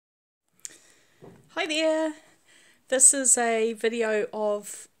Hi there, this is a video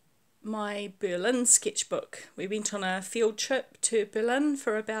of my Berlin sketchbook. We went on a field trip to Berlin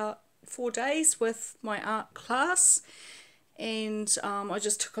for about 4 days with my art class, and I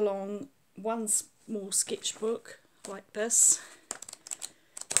just took along one small sketchbook like this,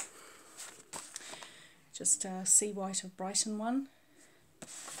 just a sea white of Brighton one,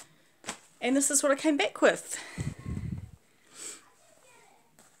 and this is what I came back with.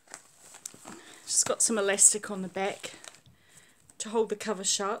 Just got some elastic on the back to hold the cover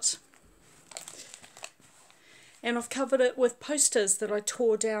shut, and I've covered it with posters that I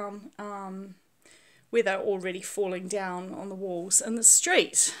tore down where they're already falling down on the walls in the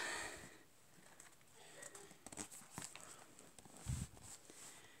street.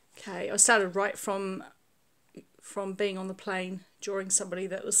 Okay, I started right from being on the plane, drawing somebody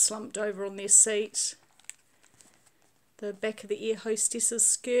that was slumped over on their seat, the back of the air hostess's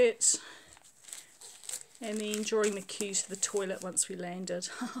skirt, and then drawing the queue to the toilet once we landed.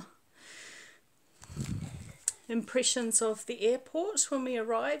 Impressions of the airport when we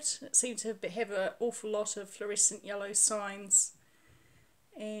arrived. It seemed to have an awful lot of fluorescent yellow signs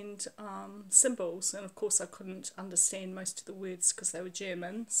and symbols, and of course I couldn't understand most of the words because they were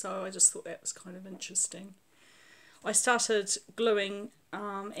German, so I just thought that was kind of interesting. I started gluing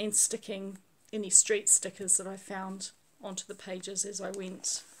and sticking any street stickers that I found onto the pages as I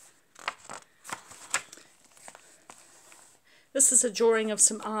went. This is a drawing of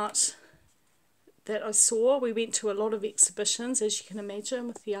some art that I saw. We went to a lot of exhibitions, as you can imagine,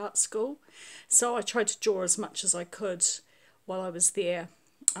 with the art school, so I tried to draw as much as I could while I was there.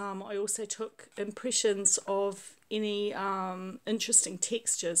 I also took impressions of any interesting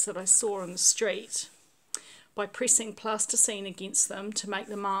textures that I saw on the street by pressing plasticine against them to make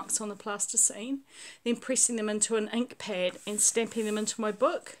the marks on the plasticine, then pressing them into an ink pad and stamping them into my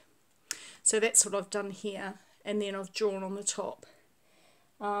book. So that's what I've done here, and then I've drawn on the top.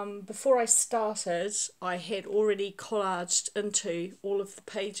 Before I started, I had already collaged into all of the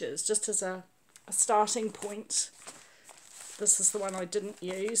pages just as a starting point. This is the one I didn't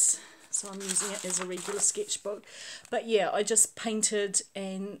use, so I'm using it as a regular sketchbook. But yeah, I just painted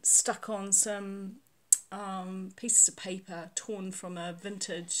and stuck on some pieces of paper torn from a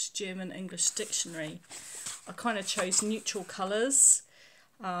vintage German-English dictionary. I kind of chose neutral colours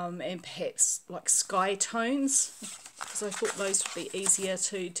and perhaps like sky tones, because I thought those would be easier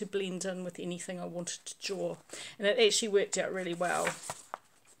to blend in with anything I wanted to draw, and it actually worked out really well.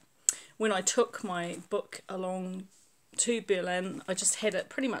 When I took my book along to Berlin, I just had it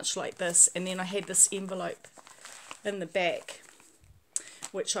pretty much like this, and then I had this envelope in the back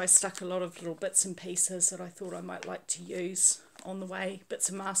which I stuck a lot of little bits and pieces that I thought I might like to use on the way, bits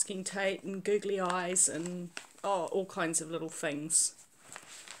of masking tape and googly eyes and all kinds of little things.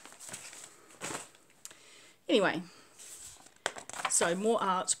 Anyway, so more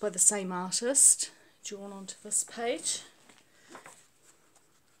art by the same artist drawn onto this page.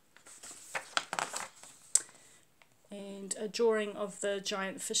 And a drawing of the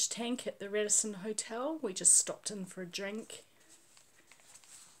giant fish tank at the Radisson Hotel. We just stopped in for a drink.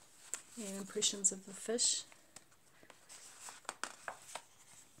 And impressions of the fish.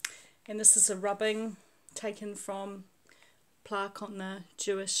 And this is a rubbing taken from plaque on the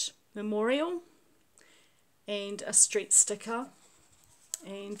Jewish memorial, and a street sticker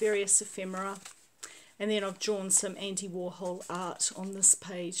and various ephemera, and then I've drawn some Andy Warhol art on this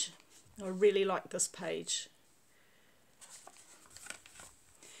page. I really like this page.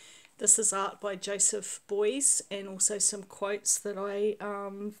 This is art by Joseph Beuys, and also some quotes that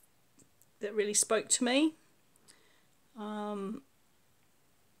that really spoke to me.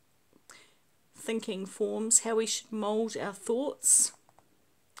 Thinking forms how we should mould our thoughts.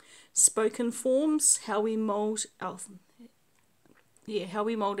 Spoken forms how we mould our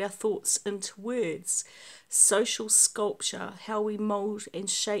thoughts into words. Social sculpture how we mould and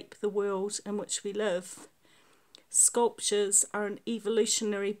shape the world in which we live. Sculptures are an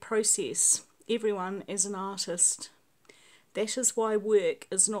evolutionary process. Everyone is an artist. That is why work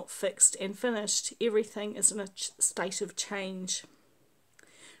is not fixed and finished. Everything is in a state of change.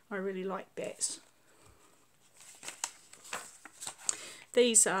 I really like that.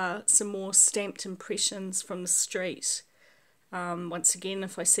 These are some more stamped impressions from the street. Once again,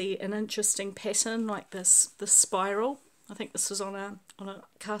 if I see an interesting pattern like this spiral, I think this was on a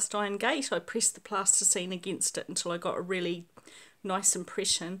cast iron gate, I pressed the plasticine against it until I got a really nice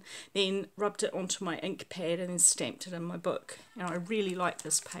impression, then rubbed it onto my ink pad and then stamped it in my book. And I really like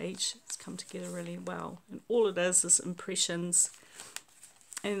this page. It's come together really well, and all it is impressions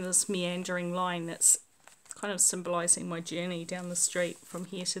and this meandering line that's kind of symbolising my journey down the street from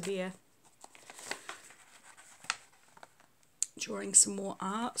here to there. drawing some more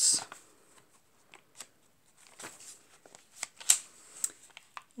art.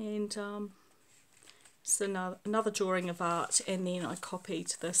 And it's another drawing of art, and then I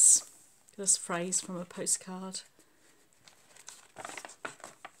copied this phrase from a postcard.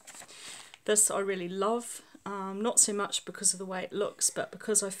 This I really love, not so much because of the way it looks, but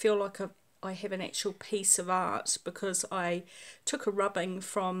because I feel like I have an actual piece of art, because I took a rubbing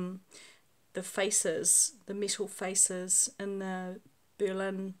from the faces, the metal faces in the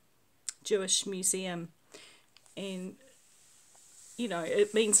Berlin Jewish Museum, and you know,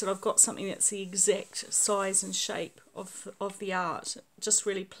 it means that I've got something that's the exact size and shape of the art. It just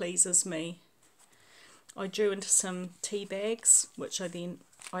really pleases me. I drew into some tea bags, which I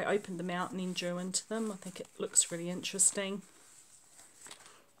opened them out and then drew into them. I think it looks really interesting.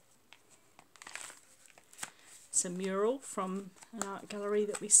 It's a mural from an art gallery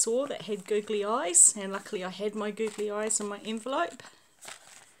that we saw that had googly eyes, and luckily I had my googly eyes in my envelope.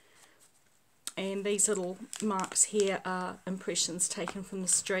 And these little marks here are impressions taken from the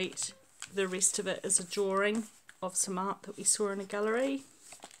street. The rest of it is a drawing of some art that we saw in a gallery.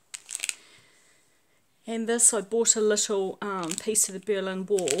 And this, I bought a little piece of the Berlin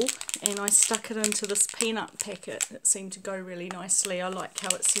Wall, and I stuck it into this peanut packet. It seemed to go really nicely. I like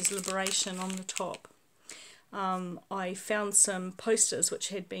how it says Liberation on the top. I found some posters which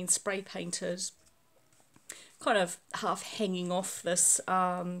had been spray painted, kind of half hanging off this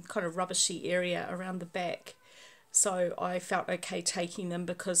kind of rubbishy area around the back. So I felt okay taking them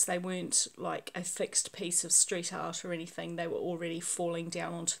because they weren't like a fixed piece of street art or anything. They were already falling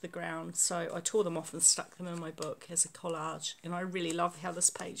down onto the ground. So I tore them off and stuck them in my book as a collage. And I really love how this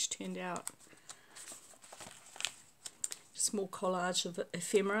page turned out. Just more collage of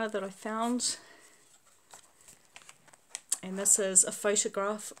ephemera that I found. And this is a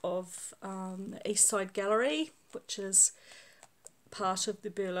photograph of the East Side Gallery, which is part of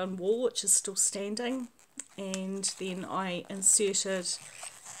the Berlin Wall, which is still standing. And then I inserted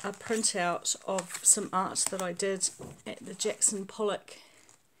a printout of some art that I did at the Jackson Pollock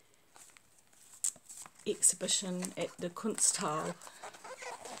exhibition at the Kunsthalle.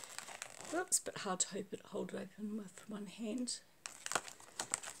 Whoops, a bit hard to hold it open with one hand.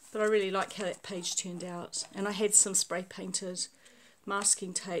 But I really like how that page turned out. And I had some spray painted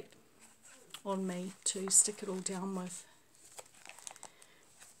masking tape on me to stick it all down with.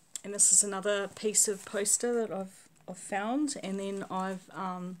 And this is another piece of poster that I've found, and then I've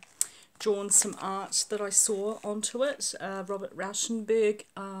drawn some art that I saw onto it, Robert Rauschenberg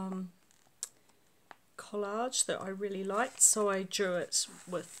collage that I really liked, so I drew it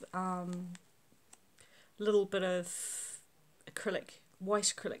with a little bit of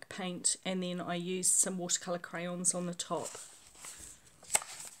white acrylic paint, and then I used some watercolour crayons on the top.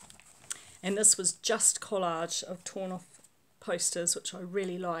 And this was just collage of torn off posters, which I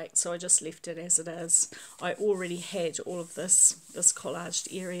really liked, so I just left it as it is. I already had all of this collaged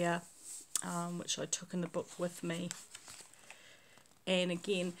area, which I took in the book with me. And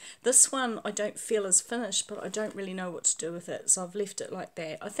again, this one I don't feel is finished, but I don't really know what to do with it, so I've left it like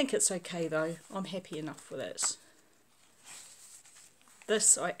that. I think it's okay though. I'm happy enough with it.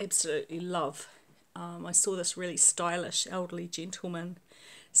 This I absolutely love. I saw this really stylish elderly gentleman,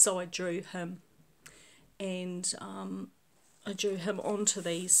 so I drew him, and I drew him onto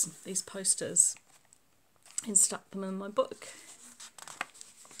these posters and stuck them in my book.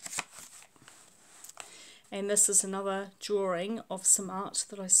 And this is another drawing of some art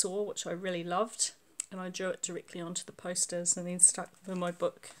that I saw, which I really loved, and I drew it directly onto the posters and then stuck them in my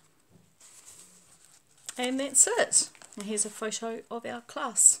book. And that's it. And here's a photo of our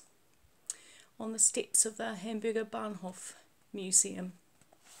class on the steps of the Hamburger Bahnhof Museum.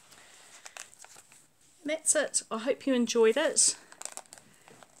 That's it. I hope you enjoyed it.